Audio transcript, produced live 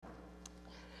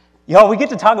Yo, we get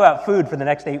to talk about food for the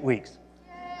next 8 weeks.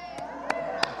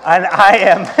 And I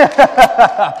am,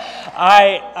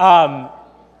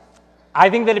 I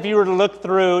think that if you were to look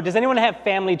through, does anyone have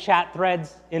family chat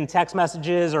threads in text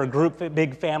messages or group,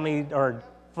 big family or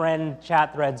friend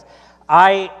chat threads?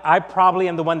 I probably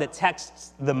am the one that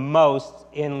texts the most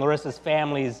in Larissa's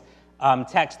family's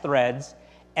text threads,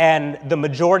 and the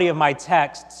majority of my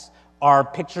texts are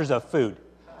pictures of food.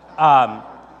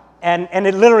 And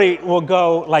it literally will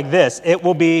go like this. It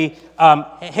will be,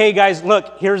 hey guys,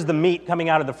 look, here's the meat coming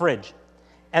out of the fridge.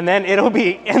 And then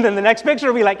the next picture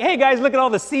will be like, hey guys, look at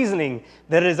all the seasoning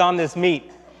that is on this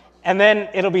meat. And then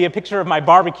it'll be a picture of my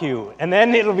barbecue. And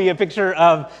then it'll be a picture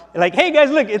of like, hey guys,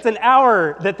 look, it's an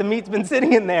hour that the meat's been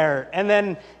sitting in there. And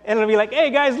then it'll be like, hey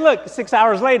guys, look, 6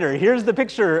 hours later, here's the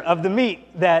picture of the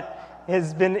meat that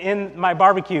has been in my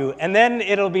barbecue. And then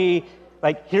it'll be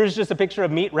like, here's just a picture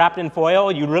of meat wrapped in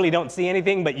foil. You really don't see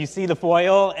anything, but you see the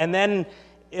foil. And then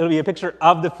it'll be a picture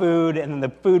of the food, and then the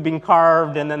food being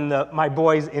carved, and then my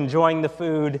boys enjoying the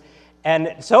food.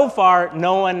 And so far,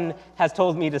 no one has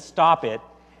told me to stop it.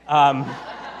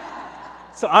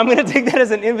 So I'm going to take that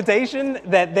as an invitation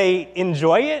that they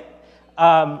enjoy it.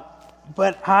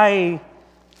 But I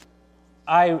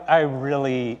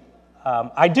really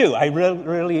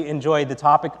enjoy the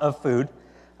topic of food.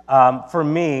 For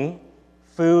me,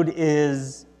 food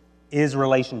is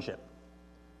relationship.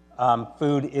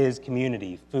 Food is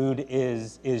community. Food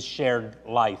is shared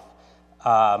life.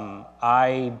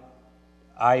 I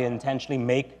intentionally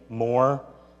make more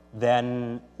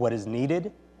than what is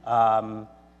needed.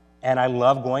 And I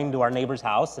love going to our neighbor's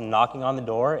house and knocking on the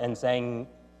door and saying,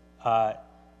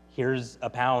 here's a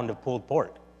pound of pulled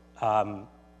pork,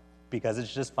 because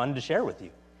it's just fun to share with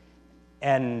you.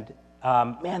 And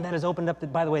man, that has opened up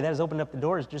the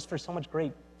doors just for so much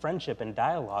great friendship and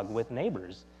dialogue with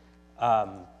neighbors.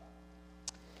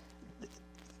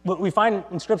 What we find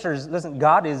in Scripture is, listen,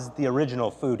 God is the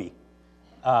original foodie.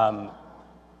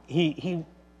 He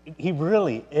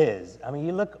really is. I mean,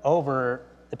 you look over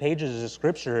the pages of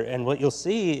Scripture, and what you'll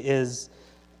see is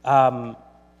that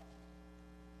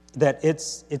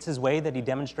it's His way that He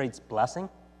demonstrates blessing.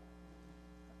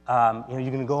 You're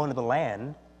going to go into the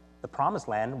land, the promised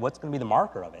land. What's going to be the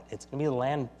marker of it? It's going to be the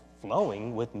land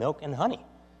flowing with milk and honey,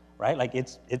 right? Like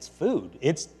it's food.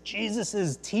 It's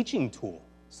Jesus's teaching tool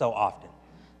so often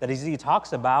that as He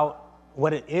talks about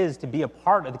what it is to be a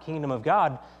part of the kingdom of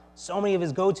God, so many of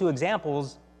His go-to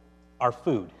examples are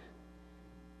food.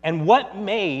 And what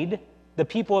made the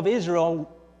people of Israel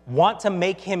want to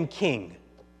make Him king?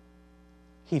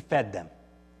 He fed them.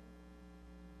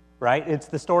 Right? It's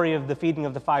the story of the feeding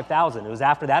of the 5,000. It was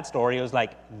after that story, it was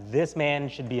like, this man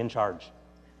should be in charge.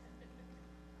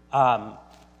 You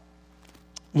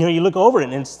look over it,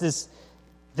 and it's this,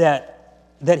 that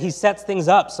He sets things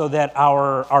up so that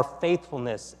our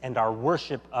faithfulness and our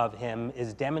worship of Him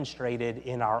is demonstrated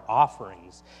in our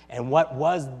offerings. And what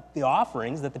was the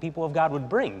offerings that the people of God would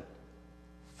bring?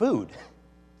 Food.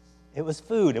 It was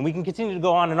food. And we can continue to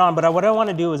go on and on, but what I want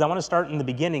to do is I want to start in the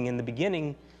beginning. In the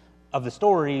beginning of the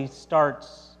story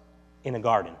starts in a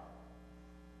garden.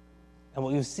 And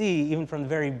what you see, even from the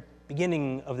very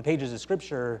beginning of the pages of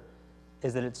Scripture,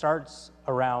 is that it starts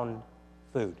around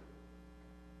food.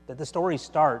 That the story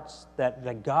starts,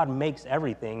 that God makes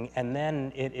everything, and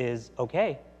then it is,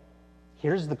 okay,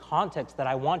 here's the context that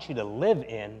I want you to live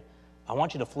in. I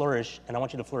want you to flourish, and I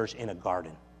want you to flourish in a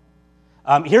garden.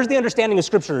 Here's the understanding of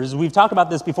Scriptures. We've talked about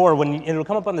this before. It'll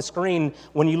come up on the screen.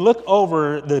 When you look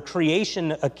over the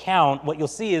creation account, what you'll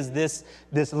see is this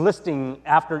listing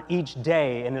after each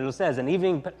day, and it says, an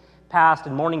evening passed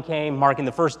and morning came, marking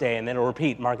the first day, and then it'll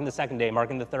repeat, marking the second day,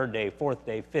 marking the third day, fourth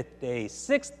day, fifth day,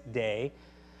 sixth day.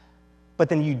 But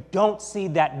then you don't see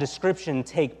that description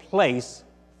take place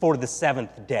for the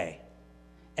seventh day.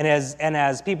 And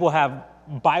as people have,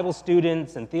 Bible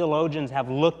students and theologians have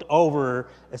looked over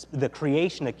the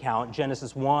creation account,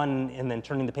 Genesis 1, and then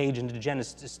turning the page into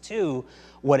Genesis 2,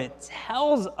 what it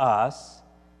tells us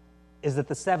is that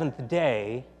the seventh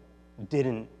day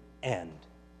didn't end.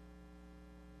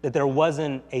 That there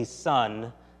wasn't a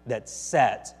sun that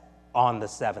set on the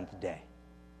seventh day.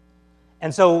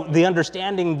 And so the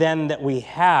understanding then that we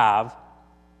have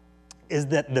is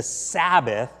that the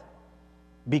Sabbath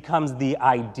becomes the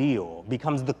ideal,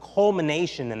 becomes the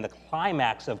culmination and the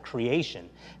climax of creation,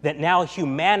 that now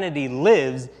humanity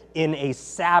lives in a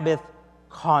Sabbath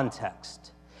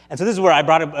context. And so this is where I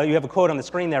brought up, you have a quote on the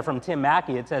screen there from Tim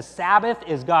Mackey. It says, Sabbath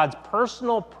is God's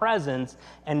personal presence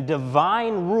and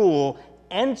divine rule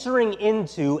entering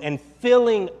into and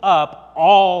filling up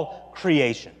all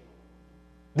creation.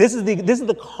 This is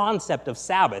the concept of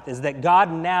Sabbath, is that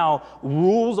God now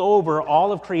rules over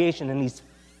all of creation, and he's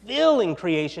filling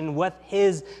creation with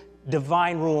his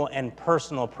divine rule and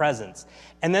personal presence.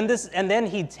 And then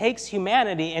he takes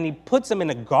humanity and he puts them in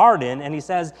a garden, and he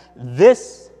says,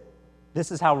 this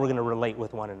is how we're going to relate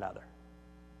with one another.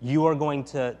 You are going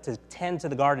to tend to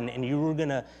the garden, and you're going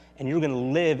to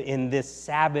live in this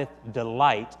Sabbath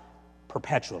delight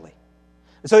perpetually.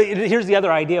 So here's the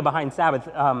other idea behind Sabbath.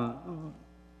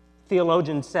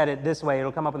 Theologian said it this way.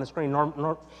 It'll come up on the screen.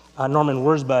 Norman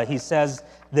Wurzba, he says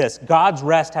this: God's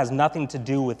rest has nothing to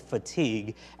do with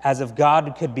fatigue, as if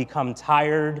God could become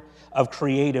tired of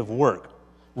creative work.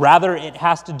 Rather, it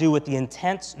has to do with the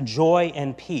intense joy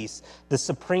and peace, the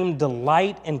supreme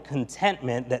delight and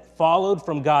contentment that followed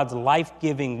from God's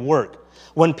life-giving work.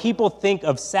 When people think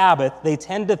of Sabbath, they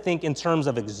tend to think in terms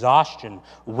of exhaustion.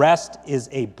 Rest is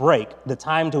a break, the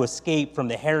time to escape from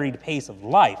the harried pace of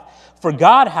life. For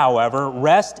God, however,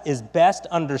 rest is best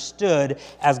understood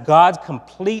as God's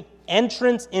complete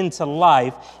entrance into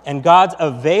life and God's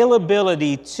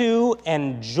availability to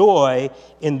and joy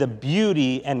in the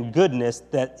beauty and goodness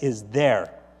that is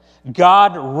there.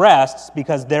 God rests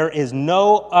because there is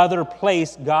no other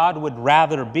place God would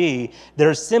rather be.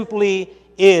 There simply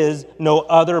is no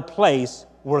other place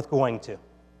worth going to.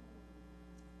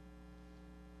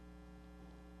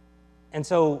 And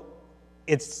so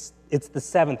it's the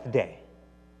seventh day.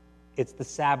 It's the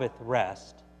Sabbath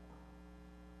rest.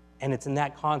 And it's in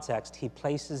that context he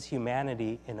places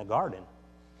humanity in a garden.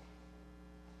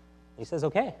 He says,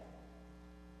 okay,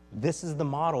 this is the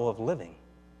model of living.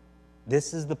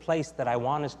 This is the place that I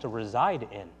want us to reside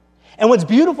in. And what's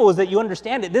beautiful is that you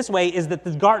understand it this way, is that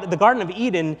the Garden of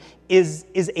Eden is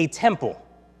a temple.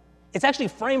 It's actually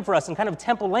framed for us in kind of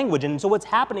temple language. And so what's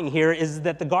happening here is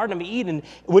that the Garden of Eden,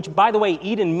 which, by the way,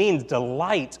 Eden means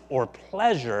delight or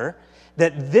pleasure,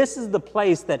 that this is the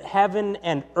place that heaven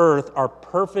and earth are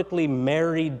perfectly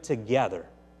married together.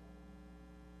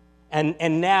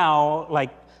 And now,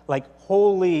 like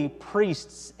holy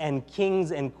priests and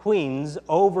kings and queens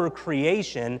over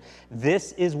creation,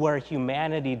 this is where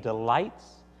humanity delights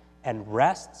and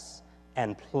rests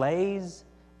and plays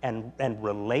and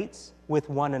relates with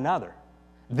one another.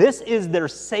 This is their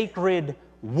sacred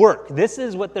work. This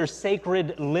is what their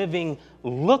sacred living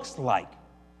looks like.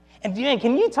 And Dan,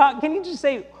 can you just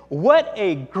say, what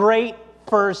a great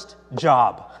first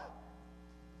job.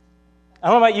 I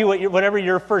don't know about you, whatever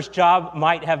your first job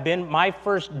might have been. My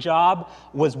first job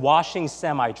was washing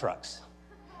semi-trucks.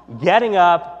 Getting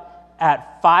up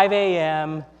at 5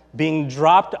 a.m., being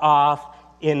dropped off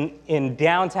in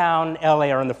downtown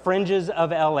LA or on the fringes of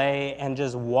LA and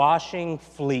just washing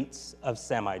fleets of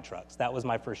semi-trucks. That was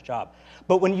my first job.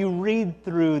 But when you read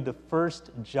through the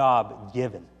first job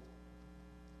given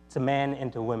to men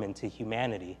and to women, to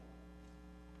humanity,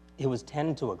 it was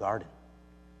tend to a garden.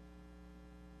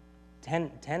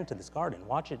 Tend to this garden.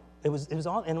 Watch it. It was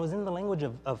all, and it was in the language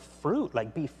of fruit,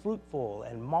 like be fruitful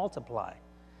and multiply.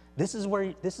 This is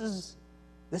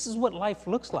what life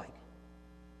looks like.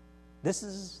 This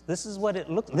is what it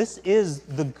looks. This is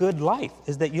the good life.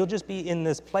 Is that you'll just be in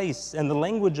this place, and the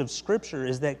language of Scripture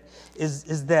is that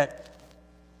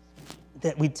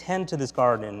we tend to this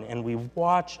garden and we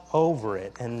watch over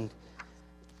it, and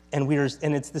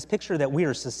it's this picture that we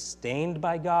are sustained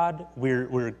by God.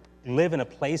 We live in a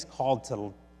place called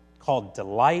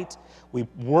delight. We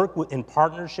work in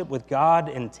partnership with God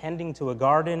in tending to a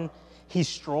garden. He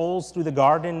strolls through the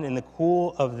garden in the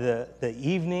cool of the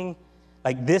evening.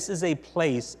 Like, this is a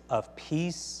place of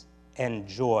peace and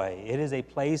joy. It is a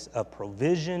place of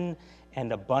provision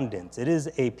and abundance. It is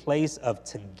a place of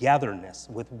togetherness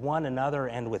with one another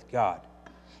and with God.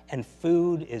 And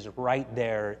food is right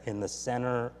there in the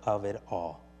center of it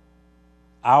all.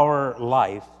 Our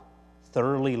life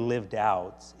thoroughly lived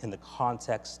out in the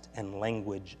context and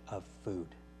language of food.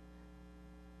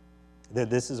 That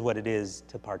this is what it is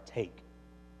to partake,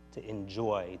 to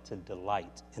enjoy, to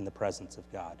delight in the presence of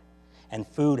God. And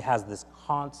food has this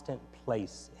constant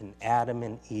place in Adam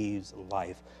and Eve's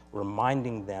life,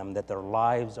 reminding them that their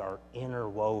lives are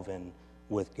interwoven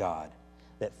with God.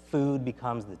 That food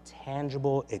becomes the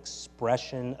tangible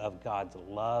expression of God's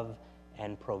love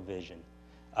and provision.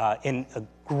 In a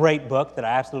great book that I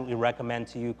absolutely recommend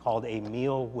to you called A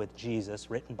Meal with Jesus,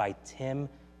 written by Tim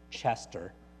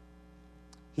Chester,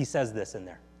 he says this in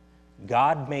there: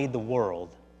 God made the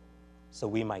world so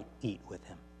we might eat with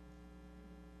him.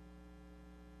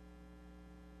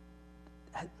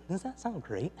 Does that sound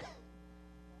great?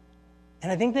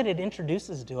 And I think that it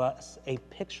introduces to us a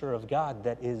picture of God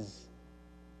that is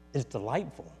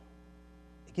delightful.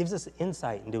 It gives us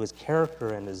insight into his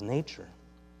character and his nature.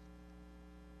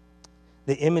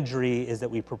 The imagery is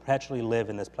that we perpetually live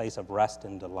in this place of rest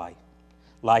and delight.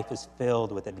 Life is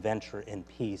filled with adventure and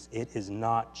peace. It is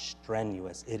not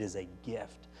strenuous. It is a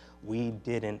gift. We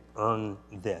didn't earn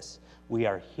this. We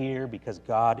are here because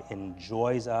God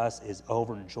enjoys us, is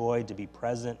overjoyed to be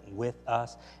present with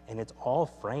us, and it's all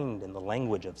framed in the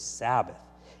language of Sabbath.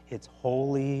 It's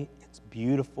holy, it's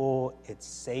beautiful, it's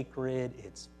sacred,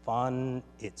 it's fun,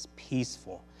 it's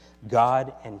peaceful.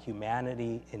 God and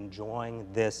humanity enjoying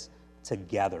this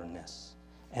togetherness.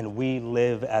 And we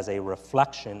live as a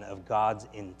reflection of God's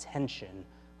intention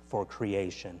for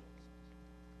creation.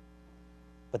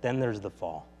 But then there's the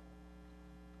fall.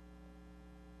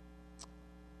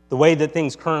 The way that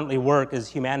things currently work is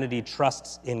humanity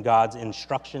trusts in God's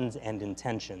instructions and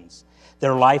intentions.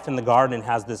 Their life in the garden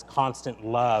has this constant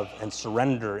love and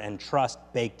surrender and trust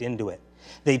baked into it.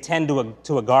 They tend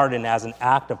to a garden as an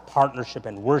act of partnership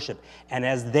and worship. And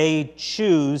as they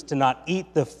choose to not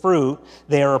eat the fruit,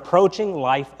 they are approaching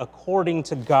life according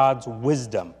to God's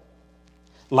wisdom.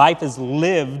 Life is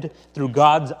lived through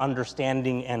God's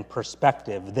understanding and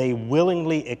perspective. They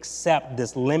willingly accept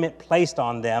this limit placed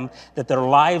on them that their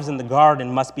lives in the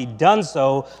garden must be done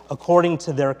so according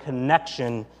to their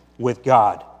connection with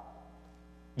God.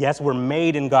 Yes, we're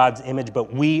made in God's image,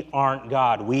 but we aren't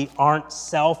God. We aren't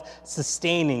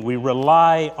self-sustaining. We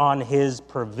rely on His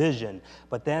provision.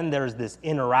 But then there's this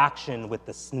interaction with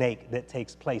the snake that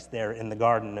takes place there in the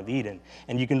Garden of Eden.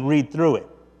 And you can read through it.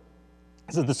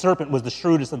 So the serpent was the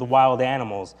shrewdest of the wild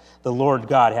animals the Lord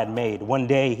God had made. One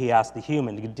day he asked the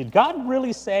human, "Did God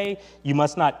really say you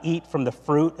must not eat from the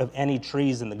fruit of any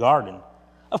trees in the garden?"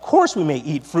 "Of course we may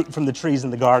eat fruit from the trees in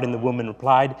the garden," the woman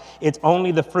replied. "It's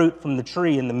only the fruit from the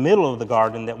tree in the middle of the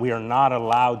garden that we are not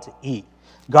allowed to eat.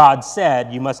 God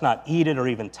said you must not eat it or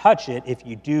even touch it. If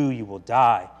you do, you will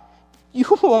die." "You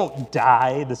won't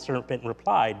die," the serpent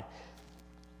replied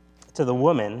to the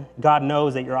woman. "God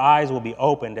knows that your eyes will be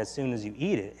opened as soon as you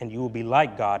eat it, and you will be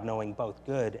like God, knowing both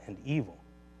good and evil."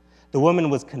 The woman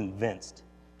was convinced.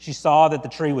 She saw that the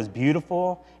tree was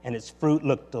beautiful and its fruit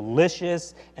looked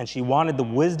delicious, and she wanted the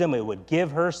wisdom it would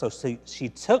give her, so she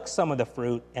took some of the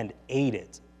fruit and ate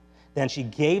it. Then she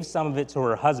gave some of it to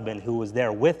her husband who was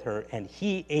there with her, and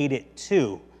he ate it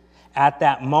too. At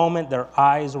that moment, their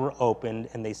eyes were opened,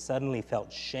 and they suddenly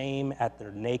felt shame at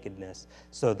their nakedness,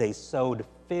 so they sewed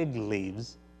fig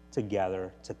leaves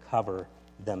together to cover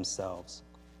themselves.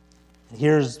 And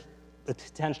here's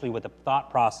potentially what the thought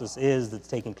process is that's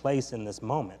taking place in this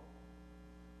moment.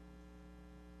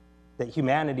 That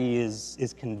humanity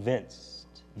is convinced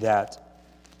that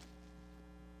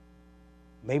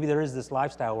maybe there is this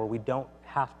lifestyle where we don't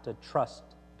have to trust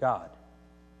God,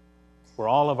 where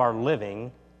all of our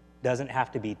living doesn't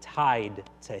have to be tied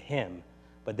to Him,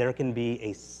 but there can be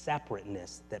a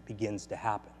separateness that begins to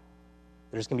happen.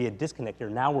 There's going to be a disconnect here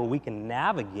now where we can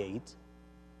navigate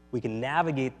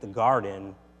the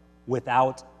garden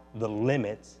without the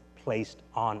limits placed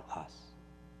on us.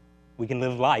 We can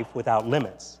live life without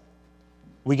limits.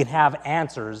 We can have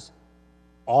answers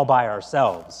all by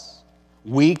ourselves.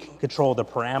 We can control the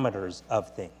parameters of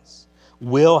things.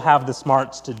 We'll have the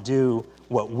smarts to do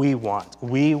what we want.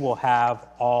 We will have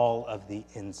all of the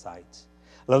insights.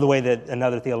 I love the way that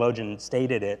another theologian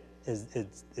stated it.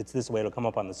 It's this way. It'll come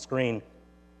up on the screen.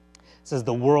 It says,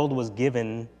 "The world was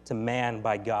given to man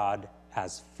by God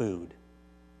as food,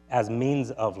 as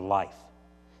means of life.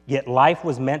 Yet life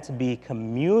was meant to be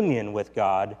communion with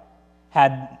God.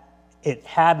 It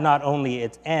had not only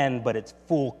its end, but its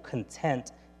full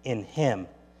content in Him.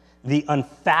 The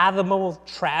unfathomable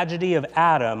tragedy of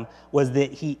Adam was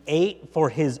that he ate for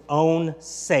his own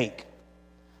sake.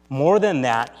 More than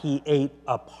that, he ate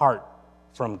apart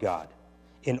from God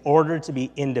in order to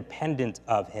be independent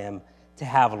of Him, to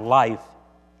have life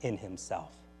in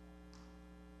himself."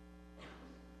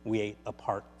 We ate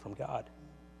apart from God.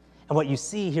 And what you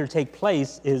see here take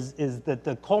place is that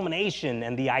the culmination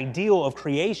and the ideal of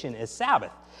creation is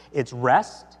Sabbath. It's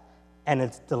rest and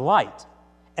it's delight.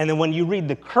 And then when you read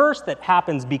the curse that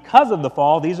happens because of the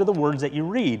fall, these are the words that you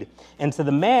read. "And to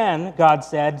the man, God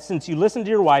said, since you listened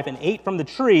to your wife and ate from the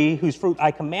tree whose fruit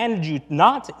I commanded you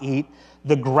not to eat,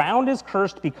 the ground is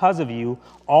cursed because of you.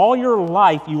 All your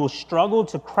life you will struggle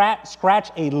to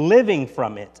scratch a living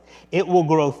from it. It will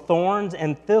grow thorns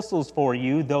and thistles for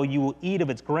you, though you will eat of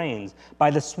its grains.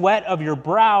 By the sweat of your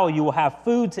brow you will have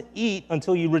food to eat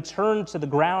until you return to the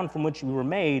ground from which you were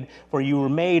made, for you were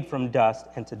made from dust,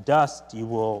 and to dust you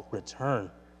will return."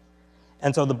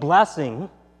 And so the blessing,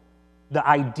 the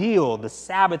ideal, the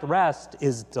Sabbath rest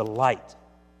is delight.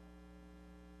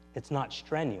 It's not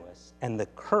strenuous. And the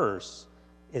curse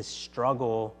is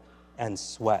struggle and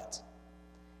sweat.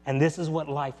 And this is what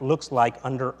life looks like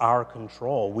under our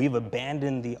control. We've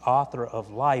abandoned the author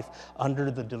of life under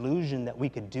the delusion that we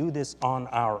could do this on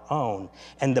our own.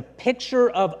 And the picture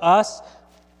of us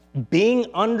being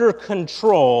under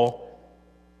control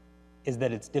is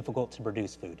that it's difficult to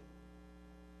produce food.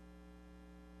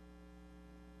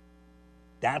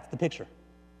 That's the picture.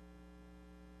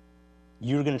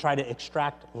 You're going to try to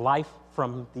extract life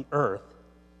from the earth,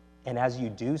 and as you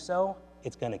do so,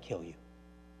 it's going to kill you.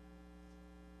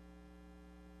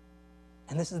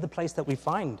 And this is the place that we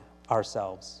find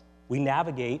ourselves. We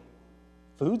navigate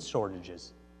food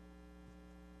shortages.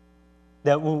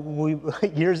 That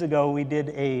years ago we did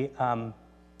a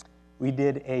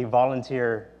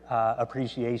volunteer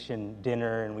appreciation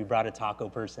dinner, and we brought a taco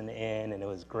person in, and it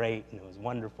was great and it was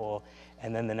wonderful.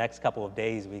 And then the next couple of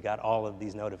days we got all of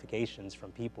these notifications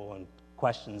from people and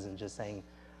questions and just saying,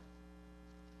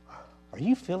 "Are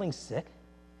you feeling sick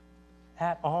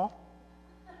at all?"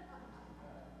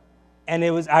 And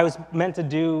I was meant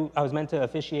to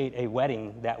officiate a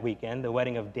wedding that weekend, the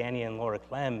wedding of Danny and Laura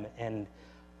Clem, and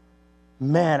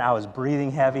man, I was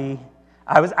breathing heavy.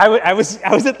 I was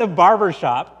at the barber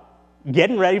shop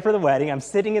getting ready for the wedding. I'm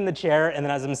sitting in the chair, and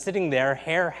then as I'm sitting there,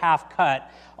 hair half cut,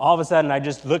 all of a sudden I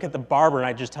just look at the barber and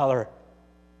I just tell her,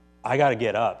 "I got to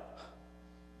get up."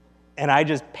 And I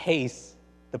just pace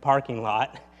the parking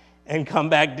lot and come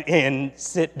back in,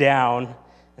 sit down,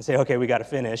 and say, "Okay, we got to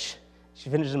finish." She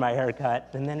finishes my haircut,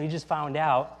 and then we just found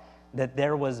out that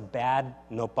there was bad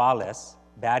nopales,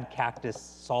 bad cactus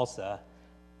salsa,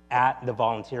 at the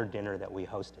volunteer dinner that we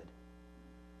hosted.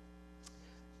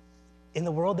 In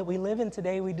the world that we live in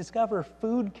today, we discover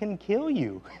food can kill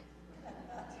you.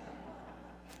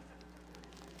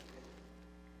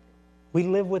 We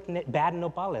live with bad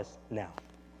nopales now.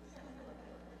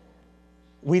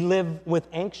 We live with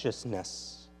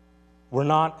anxiousness. We're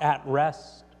not at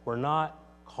rest. We're not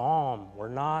calm. We're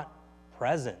not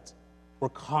present. We're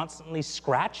constantly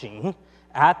scratching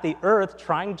at the earth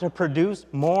trying to produce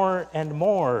more and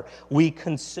more. We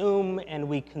consume and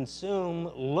we consume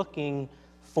looking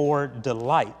for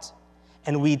delight.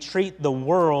 And we treat the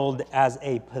world as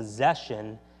a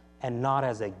possession and not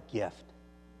as a gift.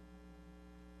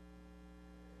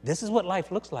 This is what life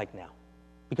looks like now,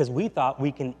 because we thought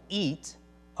we can eat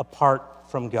apart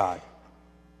from God.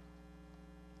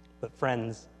 But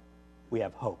friends, we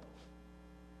have hope.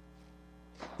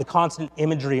 The constant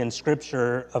imagery in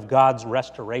Scripture of God's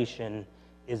restoration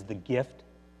is the gift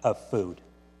of food.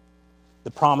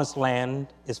 The promised land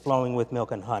is flowing with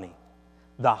milk and honey.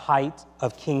 The height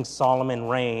of King Solomon's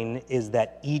reign is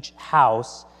that each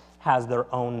house has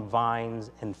their own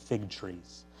vines and fig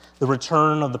trees. The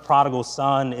return of the prodigal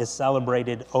son is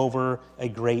celebrated over a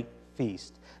great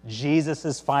feast.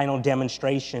 Jesus' final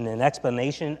demonstration and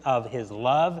explanation of his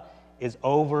love is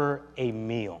over a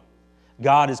meal.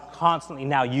 God is constantly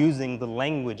now using the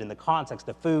language and the context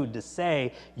of food to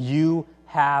say, "You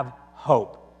have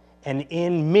hope. And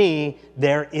in me,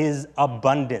 there is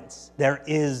abundance. There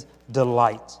is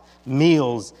delight."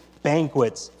 Meals,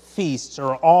 banquets, feasts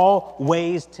are all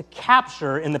ways to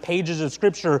capture in the pages of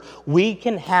Scripture we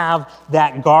can have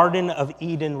that Garden of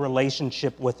Eden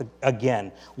relationship with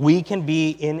again. We can be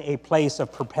in a place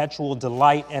of perpetual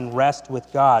delight and rest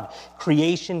with God.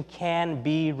 Creation can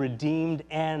be redeemed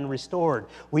and restored.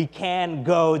 We can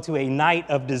go to a night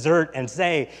of dessert and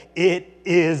say, "It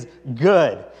is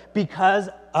good." Because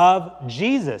of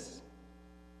Jesus,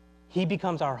 he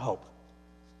becomes our hope.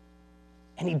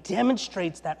 And he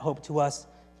demonstrates that hope to us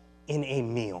in a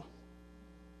meal.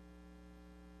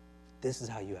 This is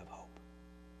how you have hope.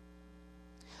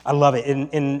 I love it.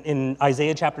 In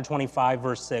Isaiah chapter 25,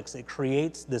 verse 6, it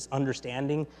creates this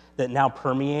understanding that now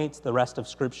permeates the rest of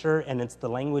Scripture, and it's the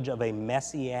language of a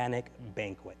messianic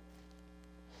banquet.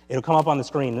 It'll come up on the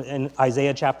screen. In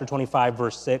Isaiah chapter 25,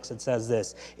 verse 6, it says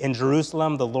this: "In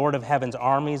Jerusalem, the Lord of heaven's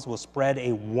armies will spread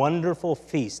a wonderful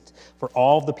feast for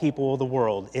all the people of the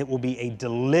world. It will be a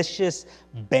delicious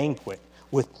banquet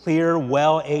with clear,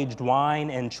 well-aged wine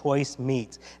and choice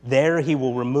meat. There he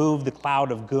will remove the cloud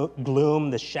of gloom,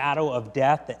 the shadow of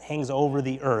death that hangs over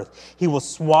the earth. He will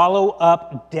swallow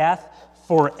up death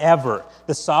forever.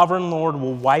 The sovereign Lord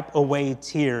will wipe away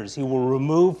tears. He will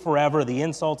remove forever the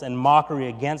insults and mockery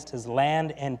against his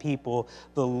land and people.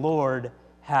 The Lord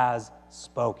has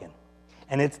spoken."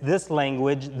 And it's this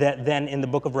language that then in the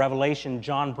book of Revelation,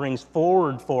 John brings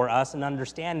forward for us an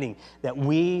understanding that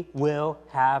we will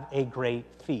have a great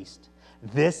feast.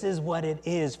 This is what it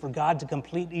is for God to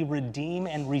completely redeem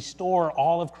and restore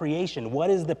all of creation. What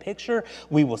is the picture?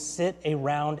 We will sit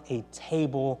around a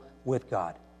table with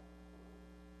God.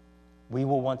 We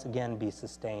will once again be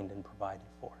sustained and provided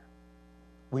for.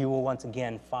 we will once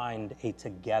again find a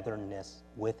togetherness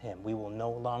with him. We will no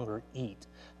longer eat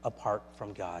apart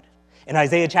from God. In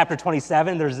Isaiah chapter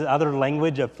 27, there's other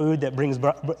language of food that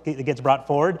gets brought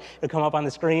forward. It'll come up on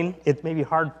the screen. It may be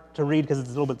hard to read because it's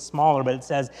a little bit smaller, but it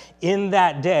says, "In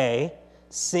that day,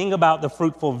 sing about the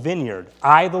fruitful vineyard.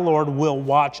 I, the Lord, will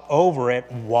watch over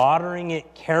it, watering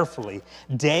it carefully.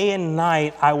 Day and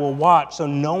night I will watch so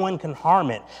no one can harm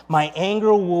it. My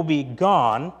anger will be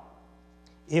gone.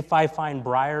 If I find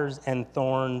briars and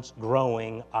thorns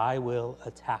growing, I will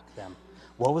attack them."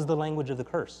 What was the language of the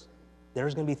curse?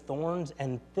 There's going to be thorns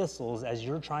and thistles as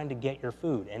you're trying to get your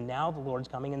food. And now the Lord's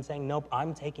coming and saying, nope,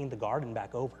 I'm taking the garden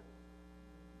back over.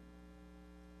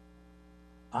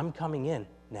 I'm coming in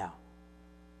now.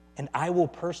 And I will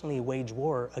personally wage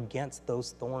war against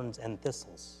those thorns and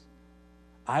thistles.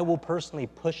 I will personally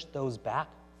push those back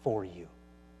for you.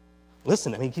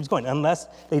 Listen, he keeps going.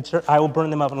 I will burn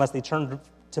them up unless they turn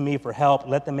to me for help.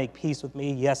 Let them make peace with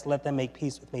me. Yes, let them make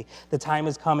peace with me. The time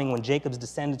is coming when Jacob's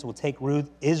descendants will take root.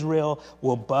 Israel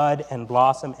will bud and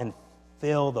blossom and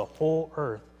fill the whole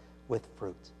earth with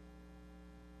fruit.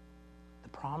 The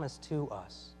promise to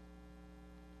us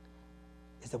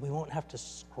is that we won't have to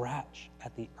scratch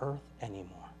at the earth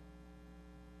anymore.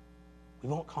 We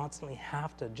won't constantly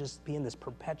have to just be in this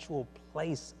perpetual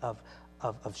place of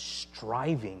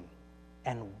striving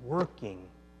and working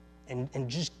and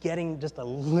just getting just a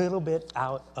little bit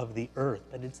out of the earth.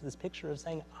 But it's this picture of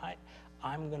saying,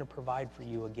 I'm going to provide for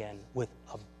you again with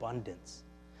abundance.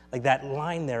 Like that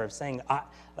line there of saying,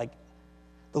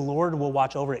 the Lord will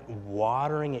watch over it,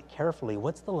 watering it carefully.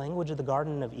 What's the language of the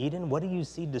Garden of Eden? What do you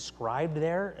see described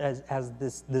there as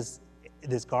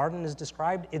this garden is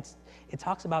described? It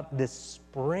talks about this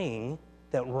spring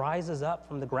that rises up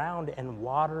from the ground and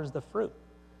waters the fruit.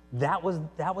 That was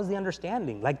the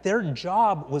understanding. Like their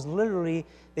job was literally,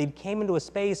 they came into a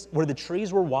space where the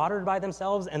trees were watered by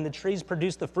themselves and the trees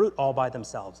produced the fruit all by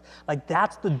themselves. Like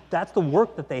that's the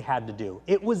work that they had to do.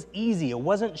 It was easy. It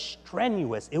wasn't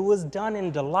strenuous. It was done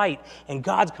in delight. And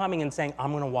God's coming and saying,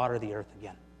 I'm going to water the earth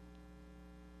again.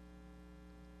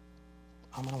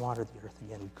 I'm going to water the earth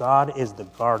again. God is the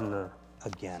gardener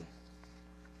again.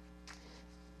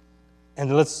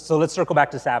 And let's circle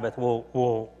back to Sabbath.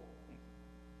 We'll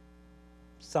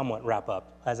somewhat wrap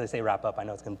up. As I say wrap up, I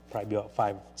know it's going to probably be about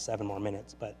 5-7 more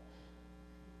minutes, but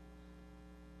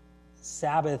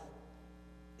Sabbath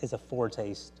is a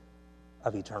foretaste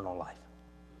of eternal life.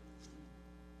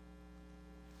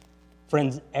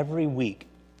 Friends, every week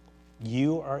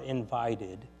you are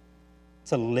invited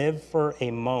to live for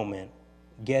a moment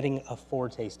getting a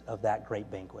foretaste of that great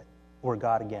banquet where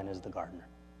God again is the gardener.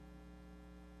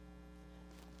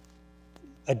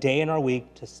 A day in our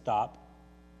week to stop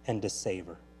and to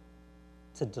savor,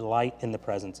 to delight in the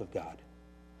presence of God.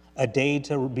 A day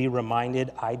to be reminded,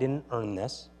 I didn't earn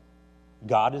this.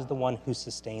 God is the one who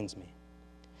sustains me.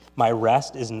 My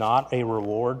rest is not a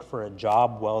reward for a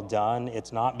job well done.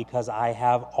 It's not because I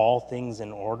have all things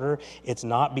in order. It's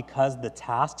not because the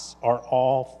tasks are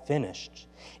all finished.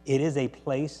 It is a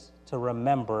place to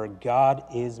remember God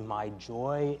is my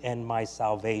joy and my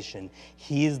salvation.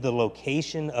 He is the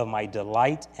location of my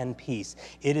delight and peace.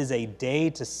 It is a day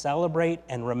to celebrate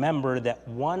and remember that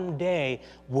one day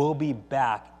we'll be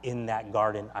back in that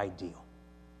garden ideal.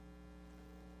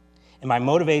 And my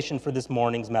motivation for this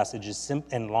morning's message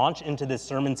and launch into this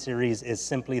sermon series is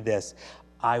simply this: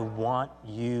 I want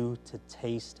you to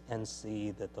taste and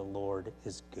see that the Lord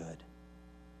is good.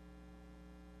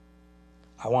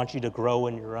 I want you to grow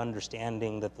in your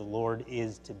understanding that the Lord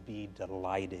is to be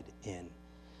delighted in,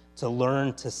 to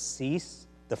learn to cease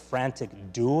the frantic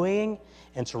doing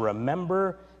and to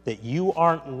remember that you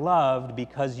aren't loved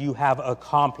because you have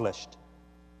accomplished,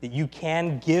 that you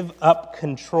can give up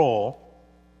control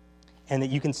and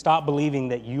that you can stop believing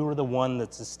that you are the one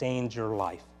that sustains your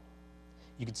life.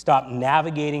 You can stop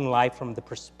navigating life from the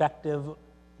perspective,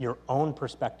 your own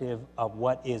perspective of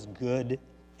what is good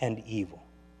and evil.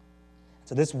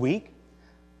 So this week,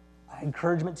 my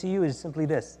encouragement to you is simply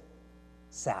this: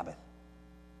 Sabbath.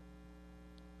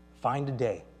 Find a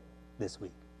day this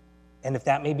week. And if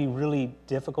that may be really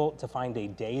difficult to find a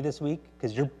day this week,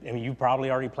 because you probably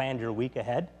already planned your week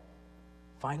ahead,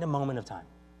 find a moment of time.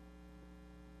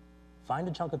 Find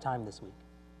a chunk of time this week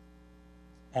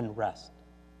and rest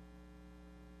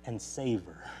and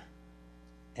savor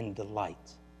and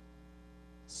delight.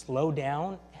 Slow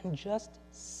down and just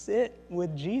sit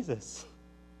with Jesus.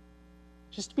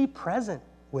 Just be present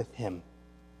with him.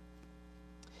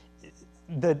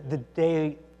 The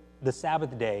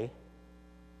Sabbath day,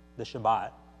 the Shabbat,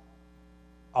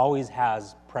 always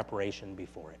has preparation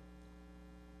before it.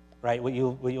 right? What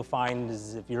you'll find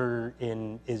is if you're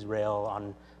in Israel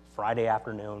on Friday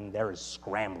afternoon, there is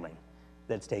scrambling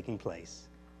that's taking place.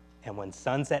 And when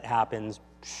sunset happens,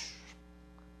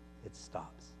 it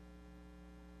stops.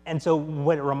 And so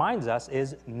what it reminds us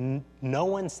is no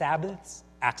one Sabbaths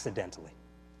accidentally.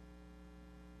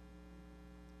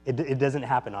 It doesn't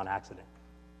happen on accident.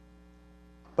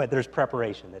 But there's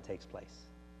preparation that takes place.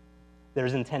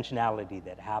 There's intentionality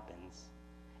that happens.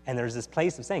 And there's this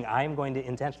place of saying, I am going to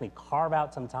intentionally carve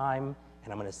out some time,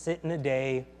 and I'm going to sit in a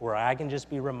day where I can just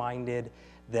be reminded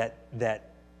that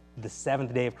the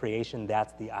seventh day of creation,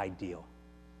 that's the ideal.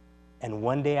 And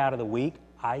one day out of the week,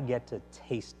 I get to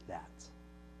taste that.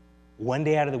 One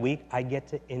day out of the week, I get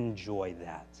to enjoy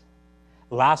that.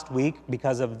 Last week,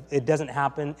 because of it doesn't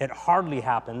happen, it hardly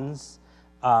happens,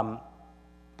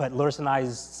 but Larissa and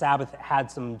I's Sabbath had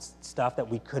some stuff that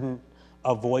we couldn't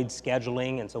avoid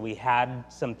scheduling, and so we had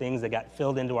some things that got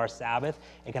filled into our Sabbath.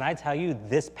 And can I tell you,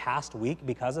 this past week,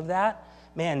 because of that,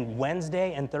 man,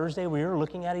 Wednesday and Thursday, we were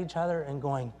looking at each other and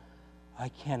going, I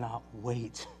cannot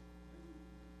wait.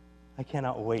 I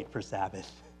cannot wait for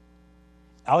Sabbath.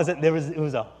 It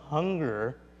was a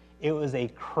hunger, it was a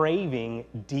craving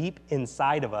deep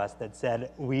inside of us that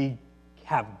said, we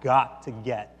have got to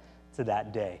get to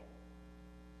that day.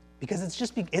 Because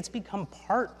it's become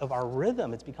part of our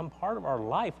rhythm, it's become part of our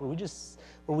life, where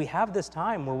we have this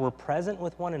time where we're present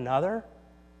with one another.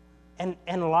 And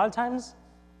a lot of times,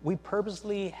 we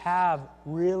purposely have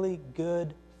really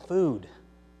good food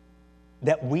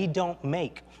that we don't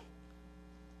make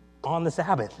on the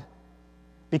Sabbath.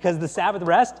 Because the Sabbath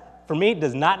rest, for me,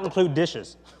 does not include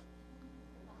dishes.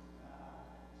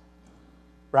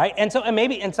 Right? And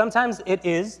sometimes it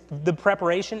is, the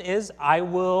preparation is, I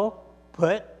will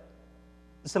put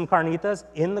some carnitas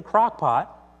in the crock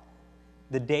pot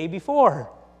the day before,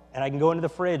 and I can go into the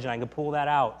fridge and I can pull that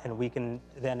out and we can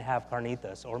then have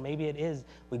carnitas. Or maybe it is,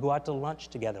 we go out to lunch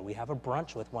together, we have a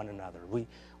brunch with one another.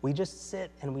 We just sit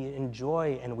and we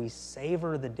enjoy and we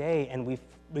savor the day, and we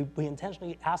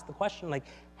intentionally ask the question, like,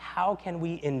 how can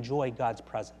we enjoy God's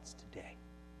presence today?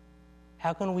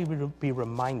 How can we be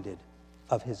reminded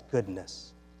of his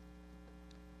goodness?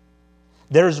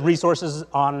 There's resources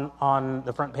on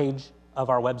the front page of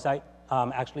our website.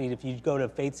 Actually, if you go to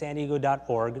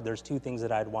faithsandiego.org, there's two things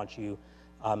that I'd want you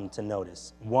to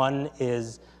notice. One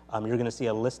is you're going to see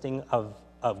a listing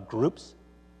of groups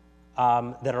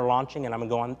that are launching, and I'm going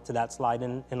to go on to that slide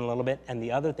in a little bit. And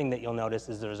the other thing that you'll notice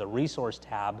is there's a resource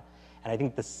tab, and I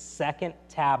think the second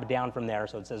tab down from there,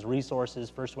 so it says resources,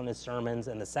 first one is sermons,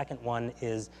 and the second one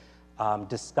is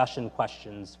discussion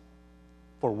questions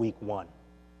for week 1.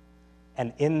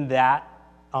 And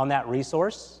on that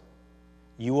resource,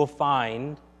 you will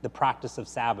find the practice of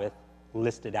Sabbath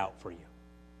listed out for you.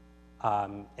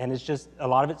 And it's just, a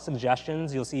lot of it's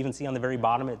suggestions. You'll even see on the very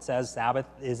bottom, it says Sabbath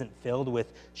isn't filled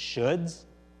with shoulds.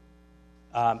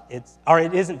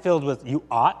 It isn't filled with you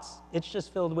oughts. It's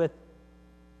just filled with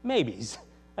maybes.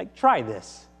 Like, try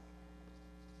this.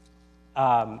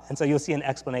 And so you'll see an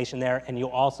explanation there, and you'll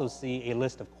also see a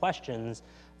list of questions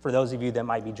for those of you that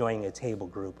might be joining a table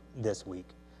group this week.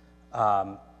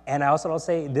 And I'll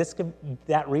say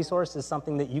that resource is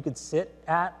something that you could sit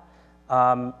at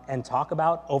and talk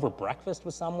about over breakfast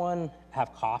with someone,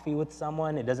 have coffee with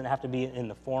someone. It doesn't have to be in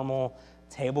the formal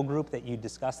table group that you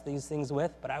discuss these things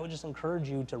with, but I would just encourage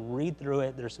you to read through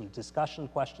it. There's some discussion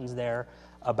questions there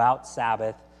about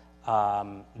Sabbath.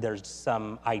 There's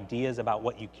some ideas about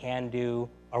what you can do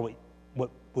or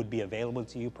what would be available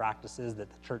to you, practices that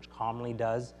the church commonly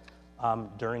does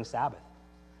during Sabbath.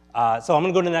 So I'm going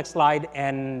to go to the next slide,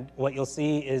 and what you'll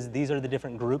see is these are the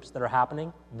different groups that are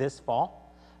happening this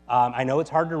fall. I know it's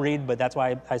hard to read, but that's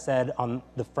why I said on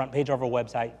the front page of our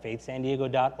website,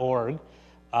 faithsandiego.org,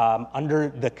 under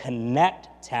the Connect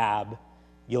tab,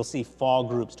 you'll see Fall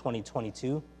Groups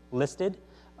 2022 listed.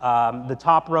 The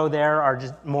top row there are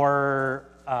just more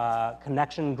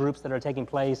connection groups that are taking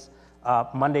place.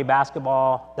 Monday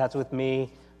basketball, that's with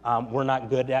me. We're not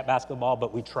good at basketball,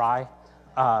 but we try.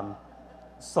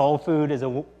 Soul Food is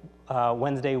a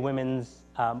Wednesday women's,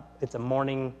 it's a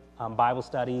morning Bible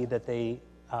study that they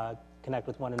connect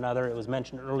with one another. It was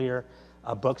mentioned earlier,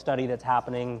 a book study that's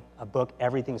happening, a book,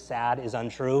 Everything Sad is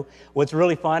Untrue. What's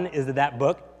really fun is that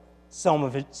book, so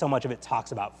much of it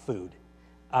talks about food.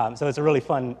 So it's a really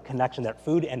fun connection there,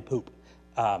 food and poop,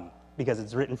 because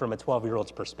it's written from a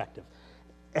 12-year-old's perspective.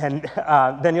 And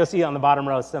then you'll see on the bottom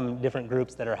row some different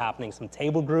groups that are happening, some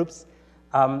table groups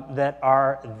that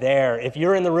are there. If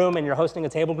you're in the room and you're hosting a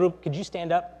table group, could you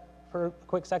stand up for a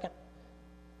quick second?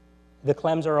 The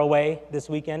Clems are away this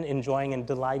weekend, enjoying and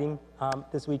delighting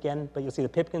this weekend. But you'll see the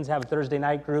Pipkins have a Thursday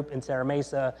night group in Serra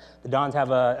Mesa. The Dons have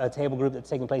a table group that's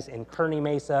taking place in Kearney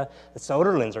Mesa. The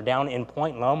Soderlands are down in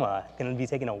Point Loma, going to be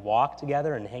taking a walk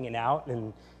together and hanging out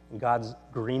in God's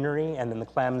greenery. And then the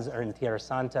Clems are in Tierra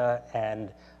Santa,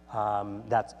 and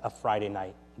that's a Friday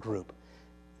night group.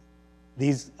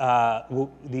 These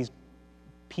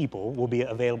people will be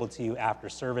available to you after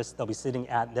service. They'll be sitting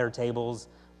at their tables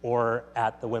or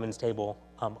at the women's table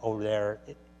over there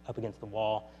up against the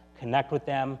wall. Connect with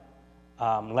them.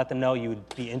 Let them know you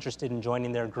would be interested in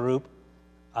joining their group.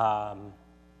 And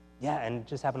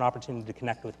just have an opportunity to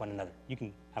connect with one another. You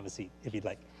can have a seat if you'd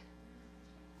like.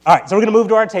 All right, so we're going to move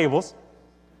to our tables.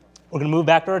 We're going to move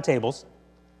back to our tables.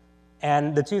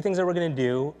 And the two things that we're going to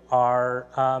do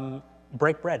are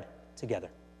break bread together.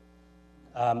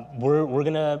 We're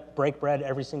going to break bread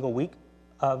every single week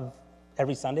of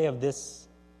every Sunday of this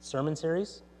sermon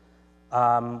series.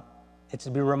 It's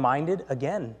to be reminded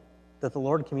again that the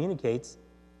Lord communicates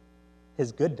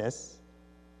his goodness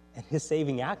and his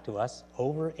saving act to us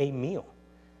over a meal.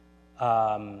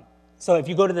 So if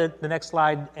you go to the next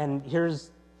slide, and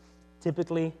here's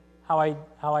typically how I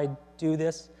do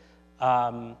this,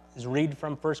 is read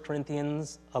from 1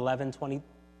 Corinthians 11:20.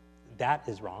 That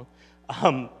is wrong.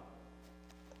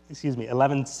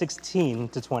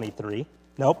 11:16 to 23.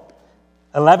 Nope.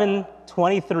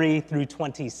 11:23 through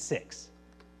 26.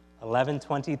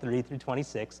 11:23 through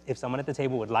 26. If someone at the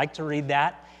table would like to read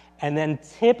that, and then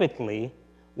typically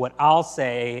what I'll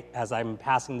say as I'm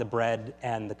passing the bread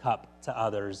and the cup to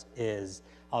others is,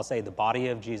 I'll say, the body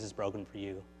of Jesus broken for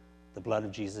you, the blood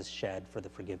of Jesus shed for the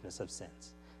forgiveness of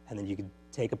sins. And then you could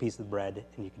take a piece of the bread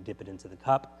and you can dip it into the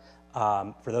cup.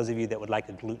 For those of you that would like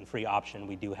a gluten-free option,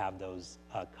 we do have those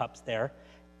cups there.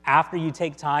 After you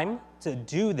take time to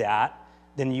do that,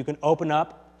 then you can open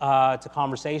up to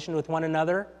conversation with one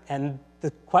another. And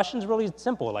the question's really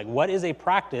simple, like, what is a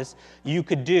practice you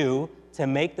could do to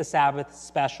make the Sabbath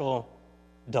special,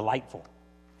 delightful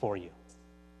for you?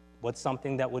 What's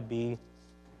something that would be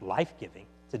life-giving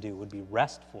to do, would be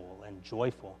restful and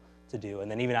joyful to do? And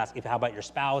then even ask, how about your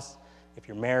spouse, if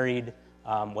you're married,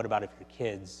 what about if your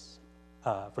kids,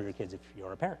 for your kids if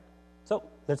you're a parent? So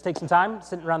let's take some time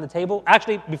sitting around the table.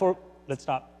 Actually, let's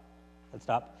stop.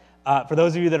 For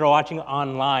those of you that are watching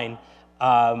online,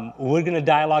 we're going to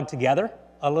dialogue together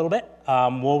a little bit.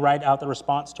 We'll write out the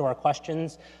response to our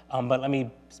questions, but let me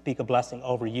speak a blessing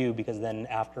over you, because then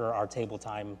after our table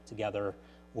time together,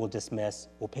 we'll dismiss.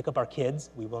 We'll pick up our kids.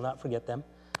 We will not forget them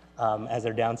as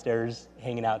they're downstairs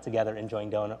hanging out together, enjoying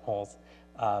donut holes.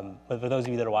 But for those of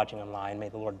you that are watching online, may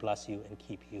the Lord bless you and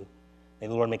keep you. May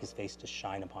the Lord make his face to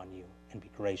shine upon you and be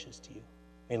gracious to you.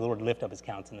 May the Lord lift up his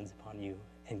countenance upon you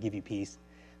and give you peace.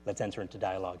 Let's enter into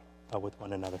dialogue with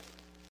one another.